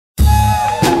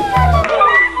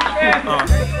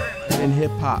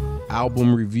hip hop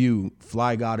album review.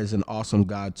 FLYGOD is an awesome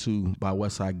God too by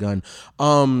Westside Gunn.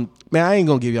 Man, I ain't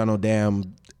gonna give y'all no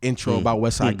damn intro about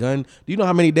Westside Gunn. Do you know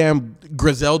how many damn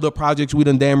Griselda projects we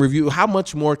done damn review? How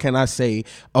much more can I say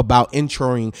about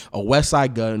introing a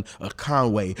Westside Gunn, a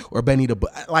Conway, or Benny the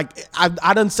like?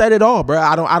 I done said it all, bro.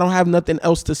 I don't have nothing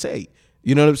else to say.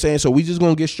 You know what I'm saying? So we just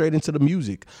gonna get straight into the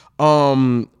music.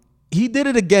 He did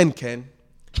it again, Ken.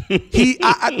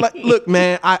 Look,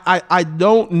 man, I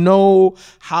don't know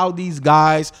how these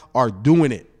guys are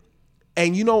doing it.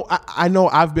 And you know, I know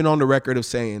I've been on the record of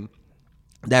saying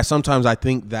that sometimes I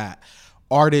think that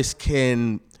artists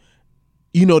can,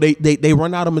 you know, they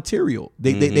run out of material.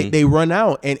 They run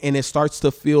out and it starts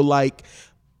to feel like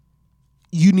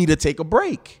you need to take a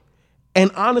break. And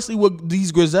honestly, with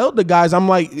these Griselda guys, I'm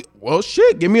like, well,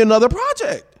 shit, give me another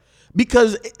project.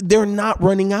 Because they're not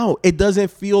running out. It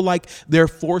doesn't feel like they're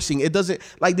forcing. It doesn't,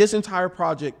 like this entire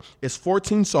project is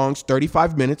 14 songs,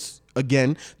 35 minutes.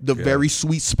 Again, the very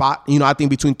sweet spot. You know, I think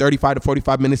between 35 to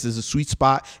 45 minutes is a sweet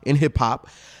spot in hip hop.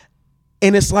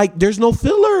 And it's like, there's no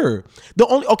filler.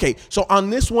 So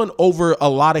on this one, over a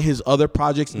lot of his other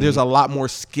projects, there's a lot more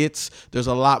skits. There's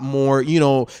a lot more, you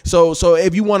know, so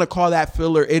if you want to call that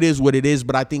filler, it is what it is.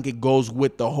 But I think it goes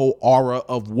with the whole aura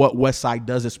of what Westside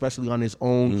does, especially on his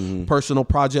own personal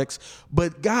projects.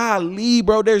 But golly,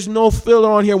 bro, there's no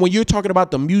filler on here. When you're talking about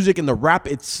the music and the rap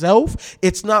itself,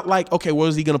 it's not like, okay, what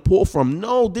is he going to pull from?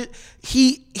 No,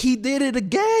 he did it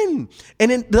again.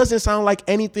 And it doesn't sound like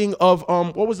anything of,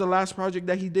 what was the last project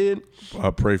that he did?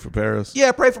 Pray for Paris.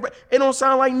 Yeah, Pray for Paris. It don't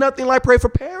sound like nothing like Pray for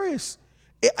Paris.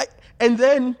 And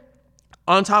then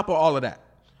on top of all of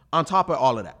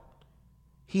that,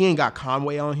 he ain't got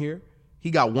Conway on here. He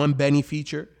got one Benny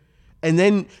feature. And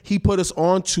then he put us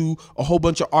on to a whole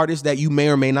bunch of artists that you may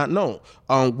or may not know.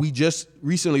 We just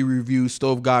recently reviewed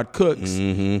Stove God Cooks.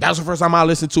 That was the first time I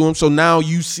listened to him. So now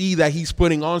you see that he's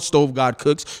putting on Stove God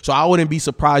Cooks. So I wouldn't be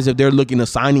surprised if they're looking to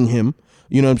signing him.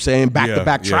 You know what I'm saying? Back to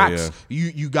back tracks.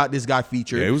 Yeah. You got this guy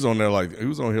featured. Yeah, he was on here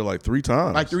like 3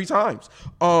 times. Like 3 times.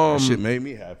 That shit made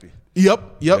me happy.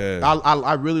 Yep. Yeah.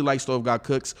 I really like Stove God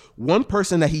Cooks. One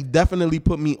person that he definitely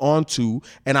put me onto,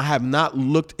 and I have not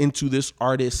looked into this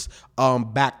artist's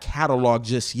back catalog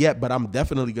just yet, but I'm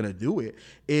definitely gonna do it,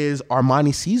 is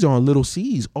Armani Caesar on Little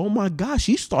C's. Oh my gosh,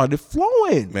 she started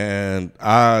flowing. Man,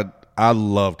 I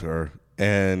loved her.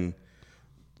 And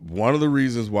one of the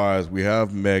reasons why is we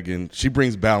have Megan. She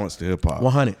brings balance to hip hop.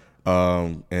 100.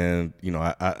 And you know,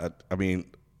 I mean,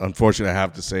 unfortunately, I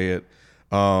have to say it.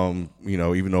 You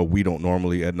know, even though we don't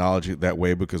normally acknowledge it that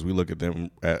way because we look at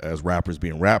them as rappers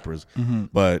being rappers,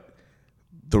 but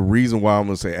the reason why I'm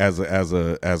gonna say as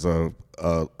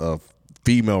a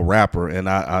female rapper, and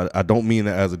I don't mean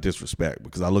that as a disrespect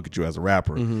because I look at you as a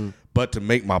rapper, but to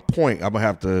make my point, I'm gonna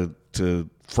have to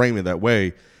frame it that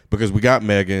way because we got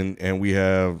Megan and we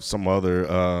have some other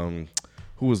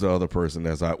who was the other person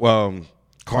that's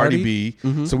Cardi B.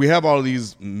 So we have all of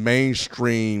these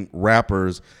mainstream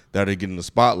rappers that are getting the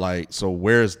spotlight. So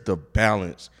where's the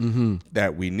balance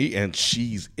that we need? And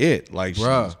she's it. Like,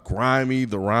 she's grimy.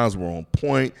 The rhymes were on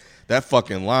point. That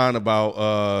fucking line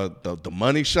about the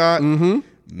money shot,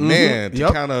 man,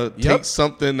 to kind of take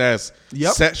something that's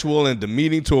sexual and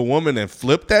demeaning to a woman and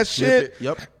flip that shit.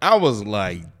 I was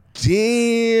like,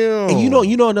 damn. And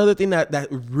you know another thing that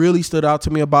really stood out to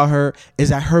me about her is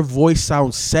that her voice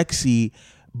sounds sexy,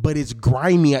 but it's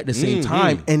grimy at the same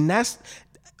time, and that's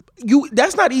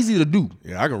not easy to do.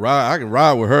 Yeah, I can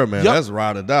ride with her, man. Let's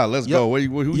ride or die. Let's go. Who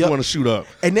you want to shoot up?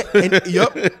 And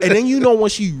then you know when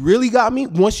she really got me,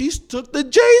 when she took the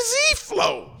Jay-Z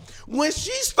flow. When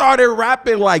she started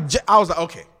rapping like, I was like,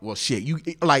 okay, well, shit,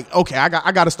 I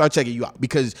got to start checking you out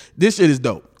because this shit is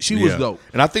dope. She was dope,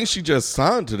 and I think she just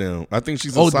signed to them. I think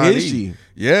she's a signee. Did she?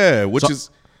 Yeah, which is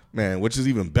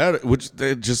even better. Which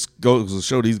it just goes to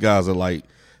show these guys are like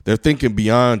they're thinking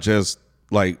beyond just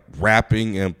like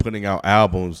rapping and putting out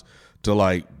albums to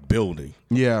like building.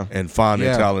 Yeah. And finding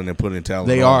talent and putting talent.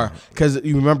 They are. Because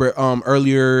you remember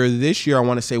earlier this year, I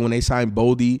want to say when they signed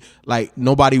Bodie, like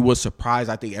nobody was surprised.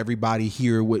 I think everybody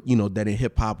here with, you know, that in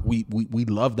hip hop, we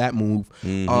love that move.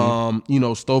 You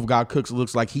know, Stove God Cooks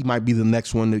looks like he might be the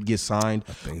next one to get signed.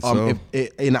 I think so.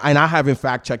 And I haven't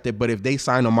fact checked it, but if they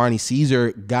sign Armani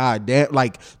Caesar, god damn,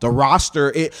 like the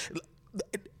roster,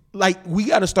 like we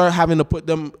got to start having to put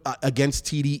them against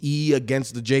TDE,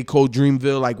 against the J. Cole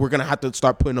Dreamville. Like we're going to have to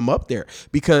start putting them up there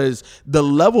because the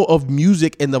level of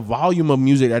music and the volume of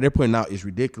music that they're putting out is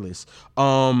ridiculous.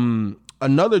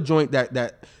 Another joint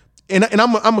and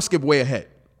I'm going to skip way ahead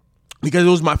because it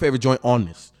was my favorite joint on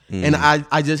this. And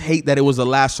I just hate that it was the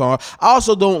last song. I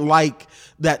also don't like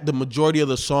that the majority of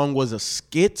the song was a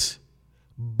skit.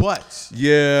 But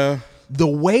yeah, the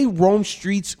way Rome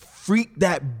Streets freaked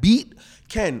that beat,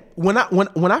 Ken, when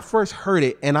I first heard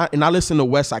it and I listened to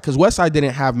Westside, because Westside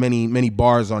didn't have many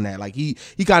bars on that. Like he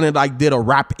kind of like did a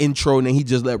rap intro and then he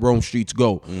just let Rome Streets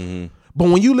go. Mm-hmm. But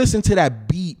when you listen to that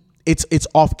beat, it's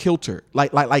off kilter.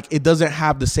 Like it doesn't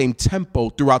have the same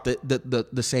tempo throughout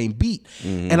the same beat.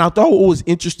 Mm-hmm. And I thought what was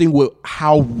interesting with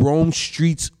how Rome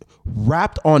Streets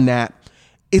rapped on that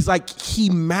is like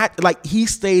he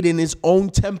stayed in his own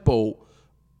tempo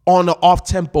on an off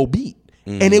tempo beat.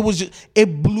 Mm-hmm. And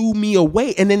it blew me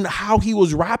away. And then how he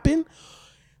was rapping,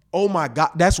 oh my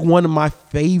God, that's one of my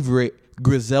favorite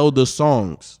Griselda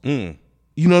songs.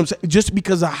 You know what I'm saying? Just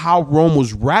because of how Rome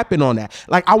was rapping on that.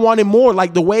 Like, I wanted more.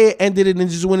 Like, the way it ended and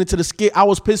just went into the skit, I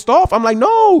was pissed off. I'm like,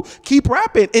 no, keep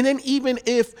rapping. And then even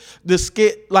if the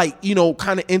skit, like, you know,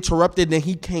 kind of interrupted and then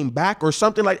he came back or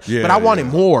something like, but I wanted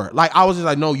more. Like, I was just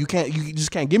like, no, you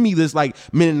just can't give me this, like,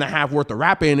 minute and a half worth of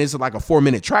rapping. It's like a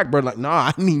 4-minute track, bro. Like,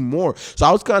 nah, I need more. So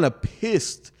I was kind of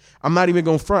pissed. I'm not even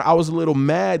going to front. I was a little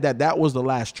mad that was the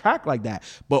last track like that.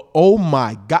 But, oh,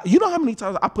 my God. You know how many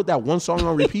times I put that one song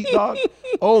on repeat, dog?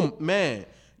 Oh, man.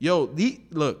 Yo,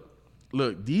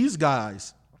 look, these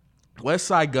guys,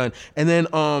 Westside Gunn, and then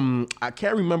I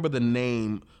can't remember the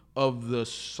name of the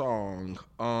song.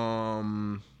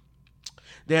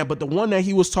 Damn, but the one that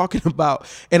he was talking about,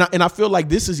 and I feel like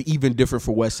this is even different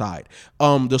for Westside.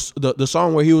 The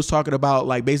song where he was talking about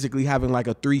like basically having like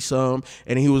a threesome,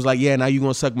 and he was like, yeah, now you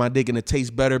gonna suck my dick and it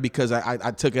tastes better because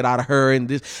I took it out of her, and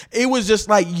this. It was just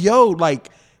like, yo, like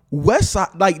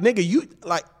Westside, like nigga, you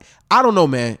like. I don't know,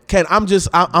 man. Ken,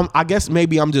 I guess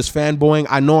maybe I'm just fanboying.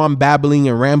 I know I'm babbling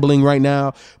and rambling right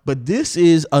now, but this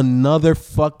is another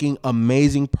fucking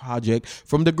amazing project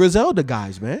from the Griselda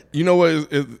guys, man. You know what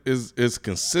is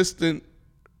consistent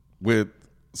with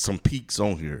some peaks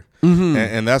on here,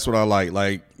 and that's what I like.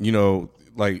 Like, you know,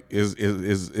 like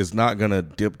is not gonna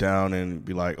dip down and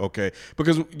be like, okay,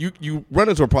 because you run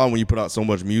into a problem when you put out so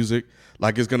much music.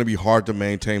 Like, it's going to be hard to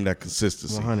maintain that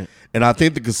consistency. 100. And I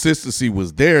think the consistency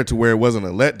was there to where it wasn't a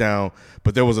letdown,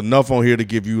 but there was enough on here to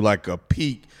give you like a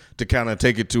peak to kind of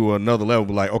take it to another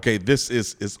level. Like, okay, this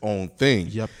is its own thing.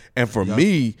 Yep. And for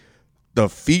me, the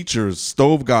features,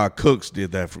 Stove God Cooks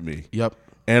did that for me. Yep.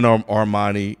 And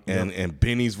Armani and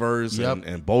Benny's verse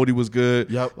and Bodie was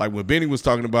good. Yep. Like when Benny was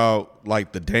talking about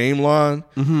like the Dame line,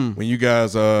 when you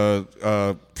guys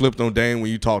flipped on Dame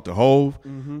when you talked to Hove,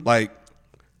 like,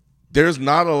 there's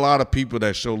not a lot of people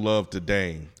that show love to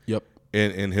Dame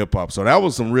in hip hop. So that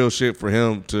was some real shit for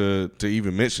him to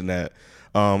even mention that.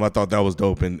 I thought that was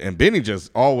dope. And Benny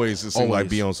just always seemed like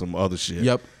be on some other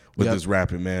shit with this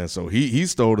rapping, man. So he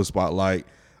stole the spotlight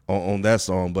on that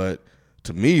song. But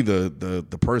to me,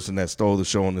 the person that stole the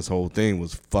show on this whole thing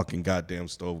was fucking goddamn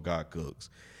Stove God Cooks.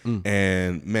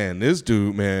 And man, this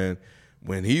dude, man,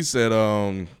 when he said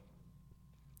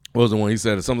what was the one he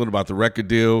said? Something about the record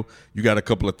deal. You got a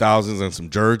couple of thousands and some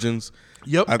Jergens.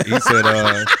 Yep. He said,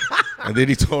 and then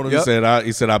he told him,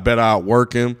 he said, I bet I'll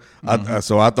outwork him.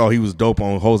 So I thought he was dope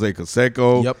on Jose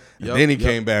Canseco. Yep. And then he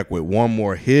came back with one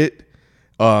more hit.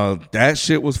 That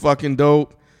shit was fucking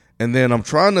dope. And then I'm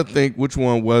trying to think, which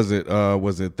one was it?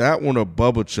 Was it that one or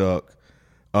Bubba Chuck?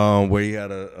 Where he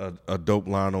had a dope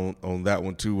line on that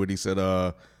one too, where he said,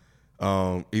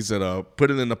 put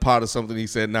it in the pot or something. He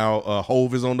said, now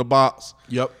Hove is on the box.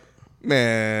 Yep.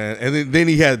 Man. And then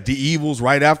he had The Evils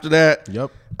right after that.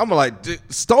 Yep. I'm like,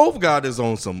 Stove God is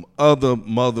on some other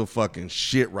motherfucking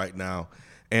shit right now.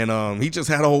 And he just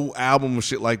had a whole album of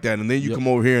shit like that. And then you come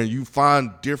over here and you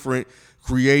find different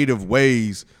creative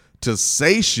ways to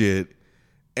say shit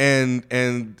and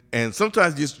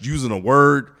sometimes just using a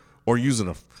word or using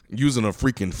a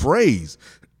freaking phrase.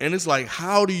 And it's like,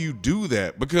 how do you do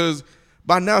that? Because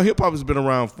by now, hip hop has been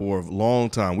around for a long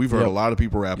time. We've heard a lot of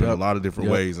people rap in a lot of different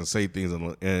ways and say things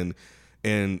in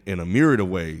a myriad of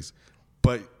ways.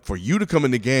 But for you to come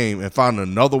in the game and find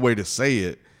another way to say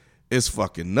it, it's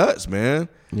fucking nuts, man.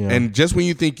 Yeah. And just when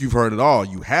you think you've heard it all,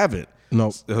 you haven't. No.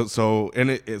 So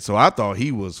I thought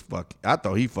he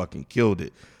fucking killed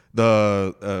it.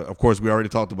 Of course, we already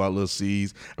talked about Lil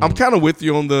C's. I'm kind of with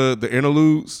you on the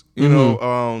interludes, you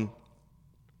know.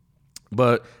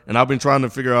 But I've been trying to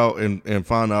figure out and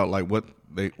find out like what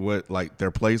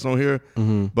their place on here.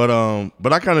 But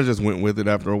I kind of just went with it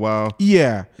after a while.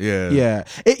 Yeah.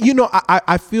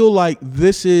 I feel like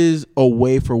this is a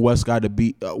way for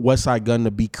Westside Gunn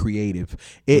to be creative.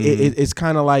 It's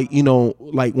kind of like,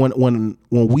 like when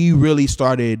we really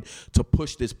started to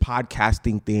push this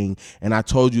podcasting thing, and I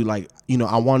told you, like,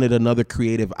 I wanted another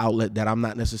creative outlet that I'm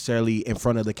not necessarily in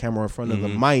front of the camera, in front of the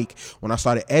mic. When I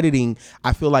started editing,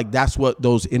 I feel like that's what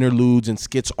those interludes and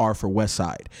skits are for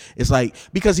Westside. It's like,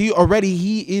 because he's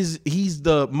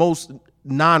the most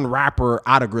non-rapper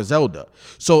out of Griselda.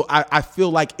 So I feel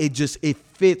like it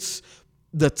fits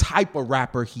the type of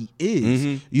rapper he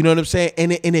is. You know what I'm saying?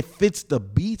 And it fits the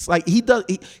beats. Like he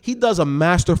does a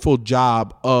masterful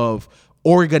job of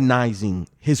organizing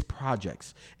his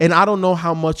projects. And I don't know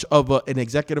how much of an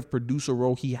executive producer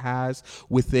role he has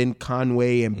within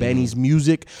Conway and Benny's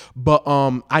music, but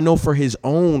I know for his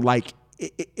own, like,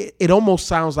 it almost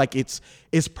sounds like it's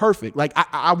perfect. Like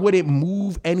I wouldn't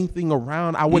move anything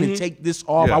around. I wouldn't take this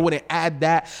off. I wouldn't add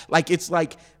that. Like, it's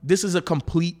like, this is a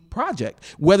complete project.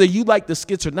 Whether you like the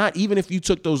skits or not, even if you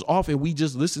took those off and we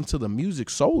just listened to the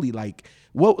music solely, like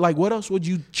what else would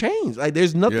you change? Like,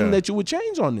 there's nothing that you would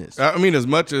change on this. I mean, as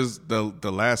much as the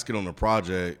last skit on the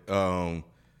project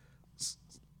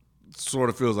sort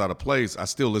of feels out of place, I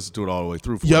still listen to it all the way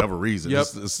through for whatever reason.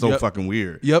 It's so fucking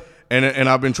weird. And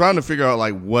I've been trying to figure out,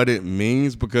 like, what it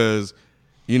means, because,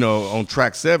 on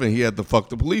track 7 he had the Fuck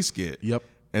the Police skit.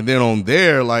 And then on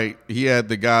there, like, he had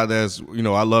the guy that's,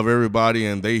 I love everybody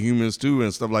and they humans too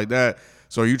and stuff like that.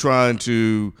 So are you trying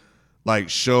to, like,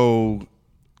 show,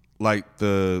 like,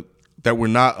 that we're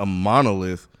not a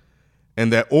monolith,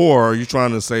 and that, or are you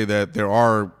trying to say that there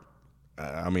are,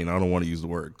 I mean, I don't want to use the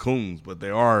word coons, but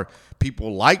there are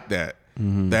people like that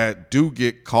that do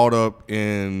get caught up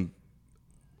in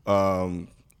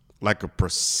like a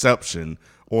perception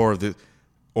or this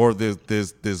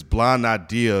blind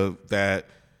idea that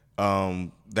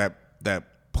that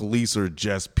police are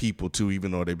just people too, even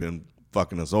though they've been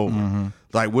fucking us over.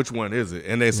 Like, which one is it?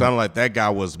 And it sounded like that guy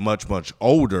was much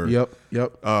older.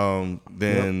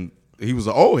 Than he was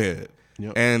an old head.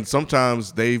 And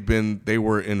sometimes they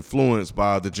were influenced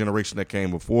by the generation that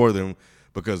came before them,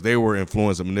 because they were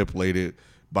influenced and manipulated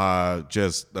by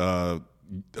just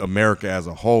America as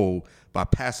a whole, by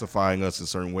pacifying us in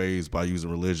certain ways, by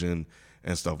using religion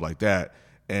and stuff like that.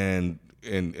 And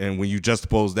when you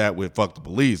juxtapose that with Fuck the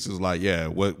Police, it's like,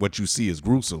 what you see is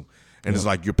gruesome. And it's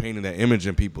like you're painting that image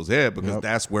in people's head, because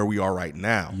that's where we are right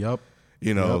now.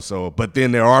 So, but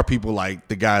then there are people like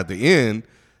the guy at the end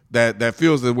that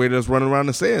feels the way that's running around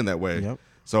and saying that way.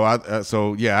 So I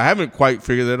haven't quite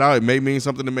figured that out. It may mean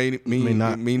something, it may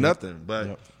mean nothing.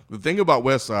 But the thing about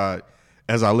Westside,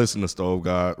 as I listen to Stove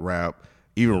God rap,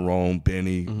 even Rome,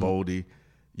 Benny, Boldy,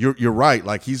 you're right.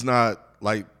 Like, he's not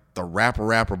like the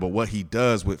rapper, but what he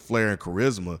does with flair and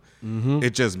charisma, it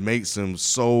just makes him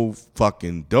so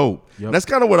fucking dope. That's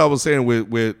kind of what I was saying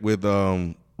with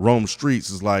Rome Streets,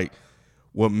 is like,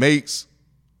 what makes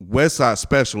Westside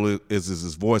special is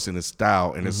his voice and his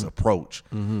style and his approach.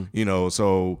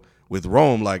 So with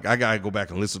Rome, like, I gotta go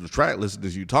back and listen to the track, listen to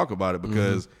you talk about it,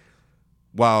 because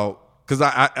because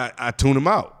I tune him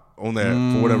out on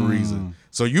that for whatever reason.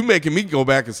 So you making me go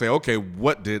back and say, okay,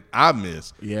 what did I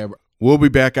miss? We'll be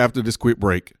back after this quick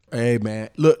break. Hey, man,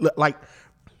 look, like,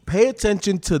 pay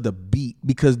attention to the beat,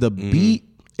 because the beat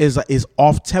is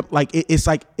off temp. Like, it's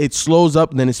like it slows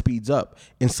up and then it speeds up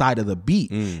inside of the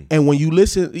beat. And when you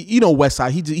listen,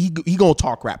 Westside, he gonna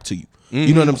talk rap to you.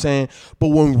 You know what I'm saying? But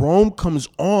when Rome comes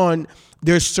on,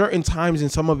 there's certain times in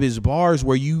some of his bars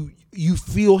where you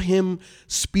feel him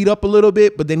speed up a little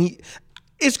bit, but then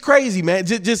it's crazy, man.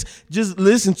 Just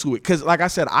listen to it, because, like I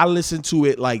said, I listened to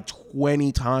it like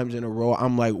 20 times in a row.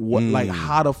 I'm like, what? Like,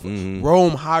 how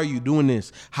Rome? How are you doing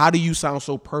this? How do you sound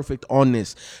so perfect on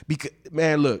this? Because,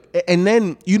 man, look, and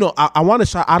then I want to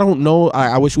shout. I don't know.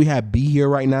 I wish we had B here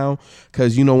right now,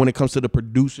 because when it comes to the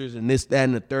producers and this, that,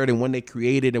 and the third, and when they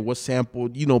created and what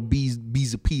sampled,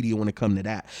 B's a PD when it comes to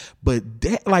that. But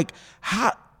that, like,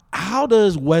 how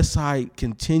does Westside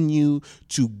continue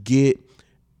to get,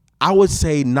 I would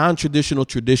say, non-traditional,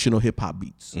 traditional hip-hop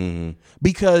beats?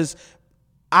 Because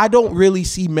I don't really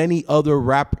see many other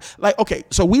rappers. Like, okay,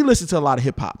 so we listen to a lot of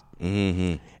hip-hop.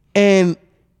 And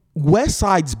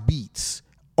Westside's beats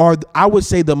are, I would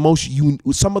say,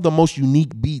 some of the most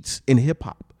unique beats in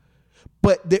hip-hop.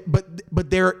 But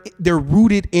they're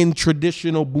rooted in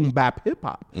traditional boom bap hip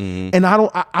hop, and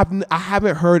I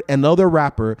haven't heard another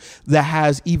rapper that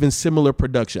has even similar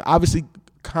production. Obviously,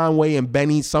 Conway and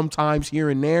Benny sometimes here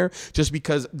and there, just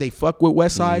because they fuck with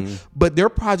Westside, but their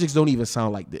projects don't even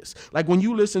sound like this. Like, when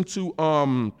you listen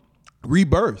to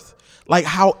Rebirth. Like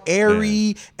how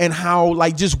airy and how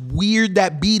like just weird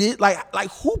that beat is.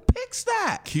 Like who picks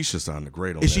that? Keisha sounded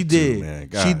great on And that she did. too, man.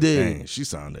 God, She did. dang, she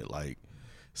sounded like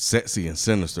sexy and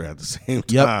sinister at the same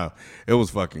time. It was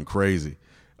fucking crazy.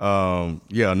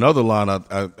 Another line I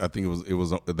think it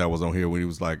was that was on here when he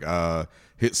was like,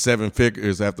 hit 7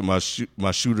 figures after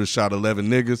my shooter shot 11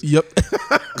 niggas. Yep.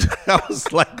 I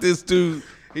was like, this dude,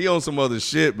 he on some other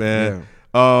shit, man.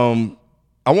 Yeah.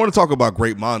 I want to talk about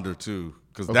Great Monder too,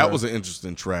 because that was an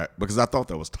interesting track, because I thought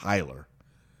that was Tyler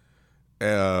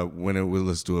when we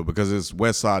listened to it, because it's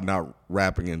Westside not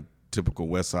rapping in typical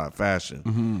Westside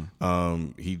fashion.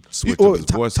 He switched up his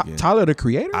voice again. Tyler the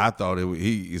Creator? I thought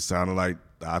it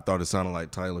sounded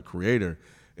like Tyler Creator.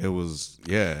 It was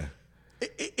It's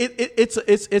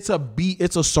a beat.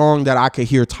 It's a song that I could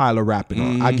hear Tyler rapping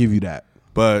on. I give you that.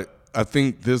 But I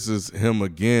think this is him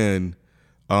again,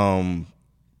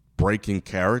 breaking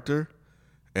character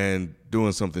and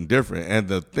doing something different. And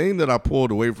the thing that I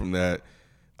pulled away from that,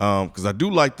 because I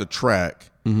do like the track,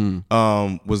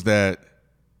 was that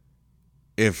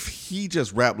if he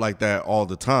just rapped like that all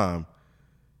the time,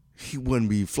 he wouldn't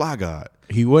be FLYGOD.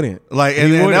 He wouldn't. Like,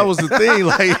 and that was the thing.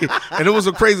 Like, and it was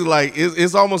a crazy. Like,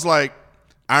 it's almost like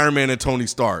Iron Man and Tony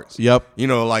Stark. Yep. You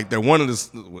know, like they're one of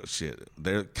the shit.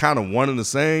 They're kind of one and the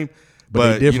same,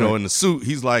 but you know, in the suit,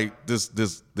 he's like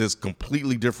this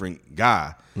completely different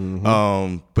guy.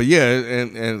 But yeah,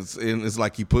 and it's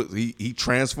like he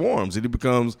transforms and he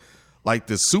becomes like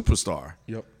this superstar.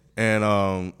 Yep.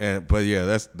 But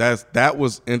yeah, that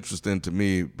was interesting to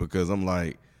me, because I'm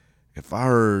like, if I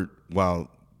heard, wow,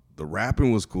 the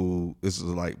rapping was cool, this is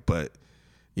like, but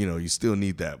you know, you still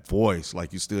need that voice.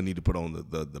 Like, you still need to put on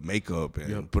the makeup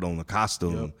and put on the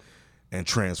costume and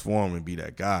transform and be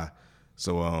that guy.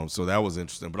 So that was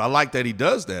interesting. But I like that he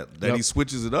does that he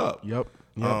switches it up. Yep.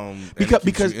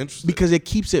 Because it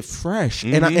keeps it fresh.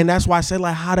 And that's why I said,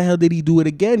 like, how the hell did he do it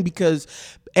again? Because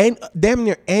damn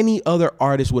near any other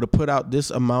artist would have put out this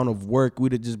amount of work.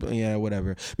 We'd have just been, yeah,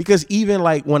 whatever. Because even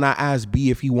like when I asked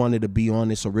B if he wanted to be on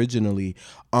this originally,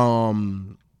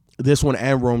 this one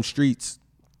and Rome Streets,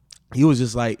 he was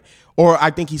just like, or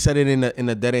I think he said it in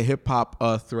the Dead End Hip Hop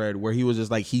thread, where he was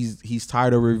just like, he's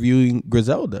tired of reviewing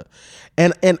Griselda.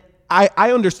 And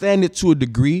I understand it to a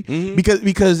degree,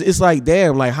 because it's like,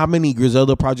 damn, like how many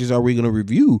Griselda projects are we gonna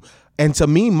review? And to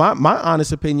me, my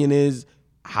honest opinion is,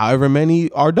 however many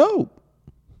are dope.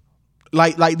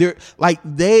 Like they're like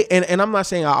and I'm not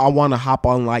saying I want to hop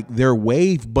on like their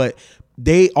wave, but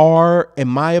they are, in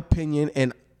my opinion,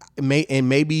 and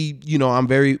maybe, you know, I'm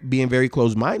being very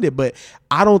close minded, but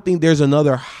I don't think there's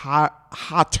another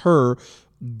hotter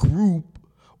group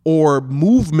or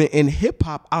movement in hip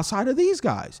hop outside of these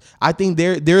guys. I think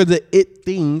they're the it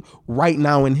thing right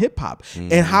now in hip hop.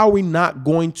 And how are we not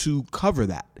going to cover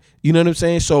that? You know what I'm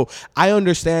saying? So I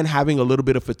understand having a little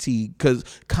bit of fatigue, because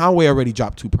Conway already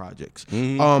dropped 2 projects.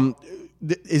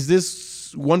 Is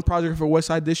this one project for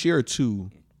Westside this year or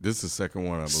 2? This is the second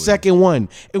one, I believe. Second one.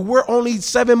 And we're only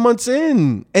 7 months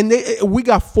in. And we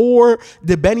got 4.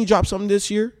 Did Benny drop something this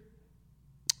year?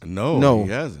 No, he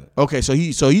hasn't. Okay, so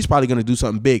he's probably going to do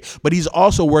something big. But he's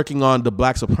also working on the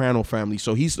Black Soprano family.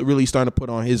 So he's really starting to put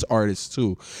on his artists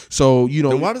too. So, you know.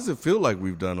 Then why does it feel like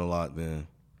we've done a lot then?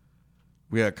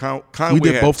 We had Conway. We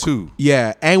did both 2.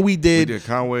 Yeah, and we did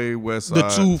Conway, Westside. the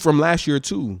 2 from last year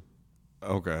too.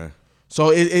 Okay.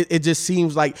 So it just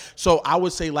seems like, so I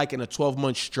would say like in a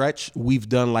 12-month stretch, we've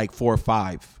done like 4 or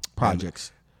 5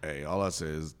 projects. Hey, all I say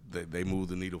is they move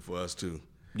the needle for us too.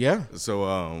 Yeah.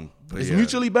 So it's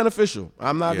mutually beneficial.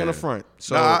 I'm not gonna front.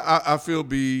 So I feel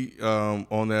B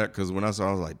on that, because when I saw it,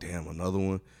 I was like, damn, another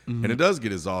one. And it does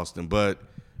get exhausting, but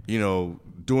you know,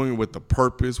 doing it with the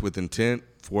purpose, with intent,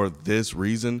 for this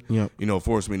reason, you know,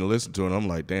 forced me to listen to it. And I'm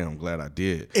like, damn, I'm glad I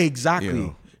did. Exactly. You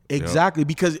know? Exactly.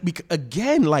 Because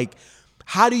again, like,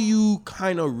 how do you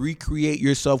kind of recreate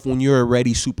yourself when you're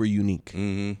already super unique?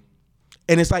 And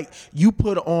it's like, you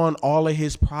put on all of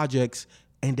his projects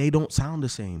and they don't sound the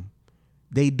same.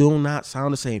 They do not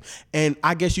sound the same. And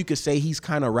I guess you could say he's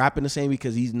kind of rapping the same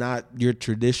because he's not your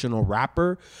traditional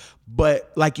rapper.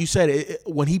 But like you said,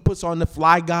 when he puts on the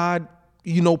FLYGOD,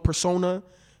 you know, persona,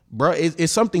 bro,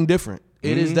 it's something different.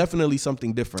 It is definitely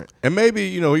something different. And maybe,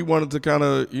 you know, he wanted to kind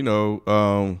of, you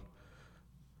know,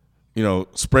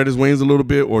 spread his wings a little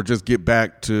bit, or just get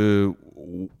back to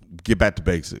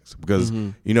basics, because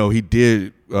you know, he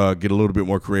did get a little bit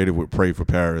more creative with Pray for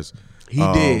Paris. He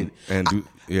did. And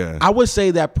I would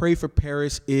say that Pray for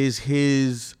Paris is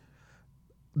his,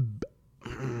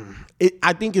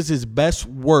 I think it's his best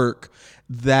work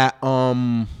that,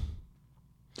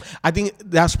 I think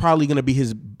that's probably going to be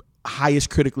his highest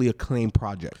critically acclaimed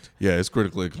project. Yeah, it's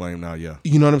critically acclaimed now. Yeah,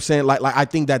 you know what I'm saying? Like I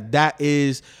think that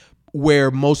is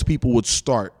where most people would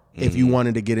start if you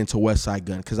wanted to get into Westside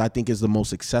Gunn, because I think it's the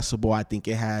most accessible. I think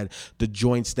it had the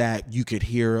joints that you could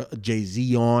hear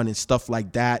Jay-Z on and stuff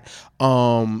like that.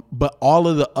 But all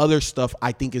of the other stuff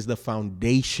I think is the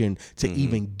foundation to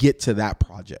even get to that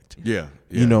project. Yeah.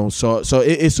 You know, so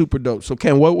it's super dope. So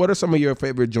Ken, what are some of your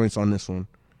favorite joints on this one?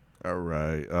 All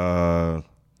right.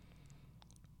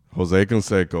 Jose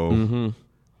Canseco,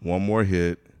 One More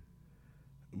Hit,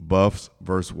 Buffs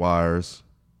vs. Wires,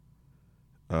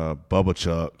 Bubba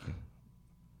Chuck,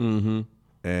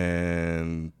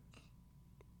 and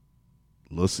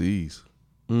Lil C's.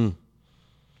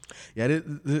 Yeah,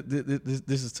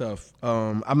 this is tough.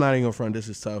 I'm not even gonna front. This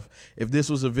is tough. If this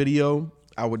was a video,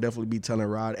 I would definitely be telling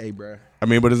Rod, "Hey, bro." I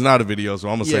mean, but it's not a video, so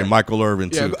I'm gonna say Michael Irvin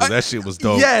too, because that shit was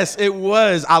dope. Yes, it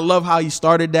was. I love how he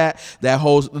started the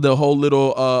whole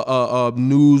little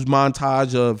news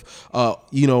montage of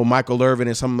Michael Irvin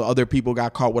and some other people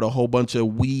got caught with a whole bunch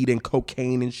of weed and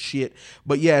cocaine and shit.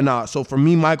 But so for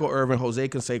me, Michael Irvin, Jose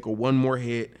Canseco, One More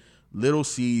Hit, Little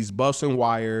C's, Buffs and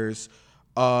Wires,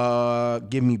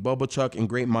 give me Bubba Chuck and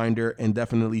Great Minder, and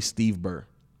definitely Steve Burr.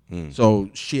 So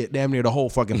shit, damn near the whole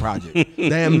fucking project.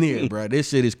 Damn near, bro. This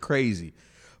shit is crazy.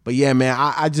 But yeah, man,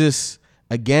 I just,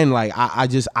 again, like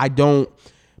I don't.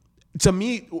 To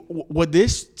me, what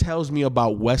this tells me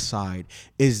about Westside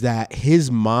is that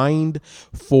his mind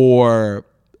for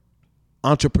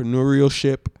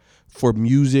entrepreneurship, for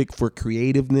music, for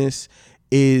creativeness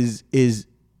is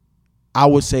I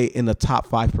would say in the top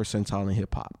 5 percentile in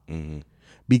hip hop.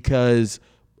 Because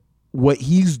what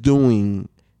he's doing,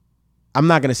 I'm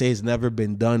not gonna say it's never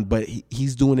been done, but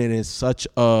he's doing it in such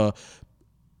a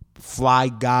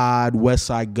FLYGOD,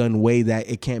 Westside Gunn way that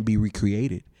it can't be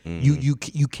recreated. You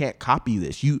can't copy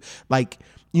this.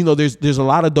 There's a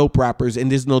lot of dope rappers,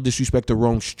 and there's no disrespect to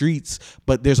Rome Streets,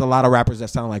 but there's a lot of rappers that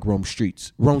sound like Rome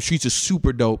Streets. Rome Streets is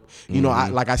super dope.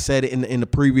 Like I said in the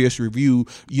previous review,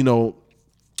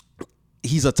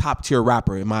 he's a top tier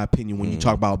rapper in my opinion when you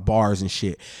talk about bars and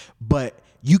shit. But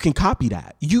you can copy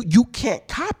that. You can't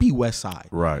copy Westside.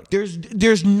 Right.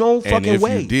 There's no fucking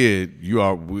way. And if you did, you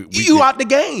are out the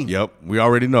game. Yep. We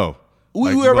already know.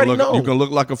 We already know. You're gonna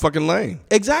look like a fucking lame.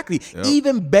 Exactly. Yep.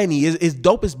 Even Benny, as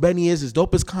dope as Benny is, as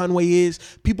dope as Conway is,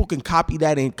 people can copy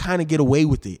that and kind of get away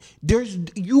with it.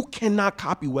 You cannot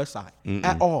copy Westside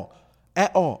at all.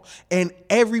 And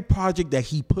every project that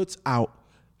he puts out,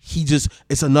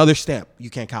 it's another stamp.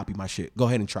 You can't copy my shit. Go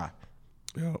ahead and try.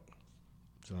 Yep.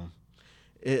 So.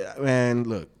 This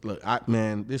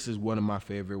is one of my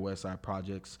favorite Westside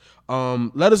projects.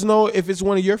 Let us know if it's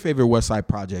one of your favorite Westside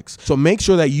projects. So make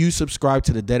sure that you subscribe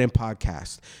to the Dead End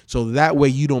Podcast, so that way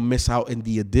you don't miss out in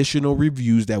the additional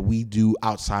reviews that we do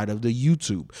outside of the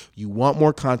YouTube. You want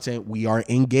more content, we are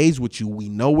engaged with you. We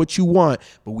know what you want,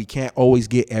 but we can't always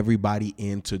get everybody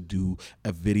in to do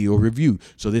a video review.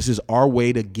 So this is our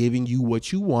way to giving you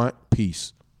what you want.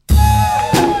 Peace.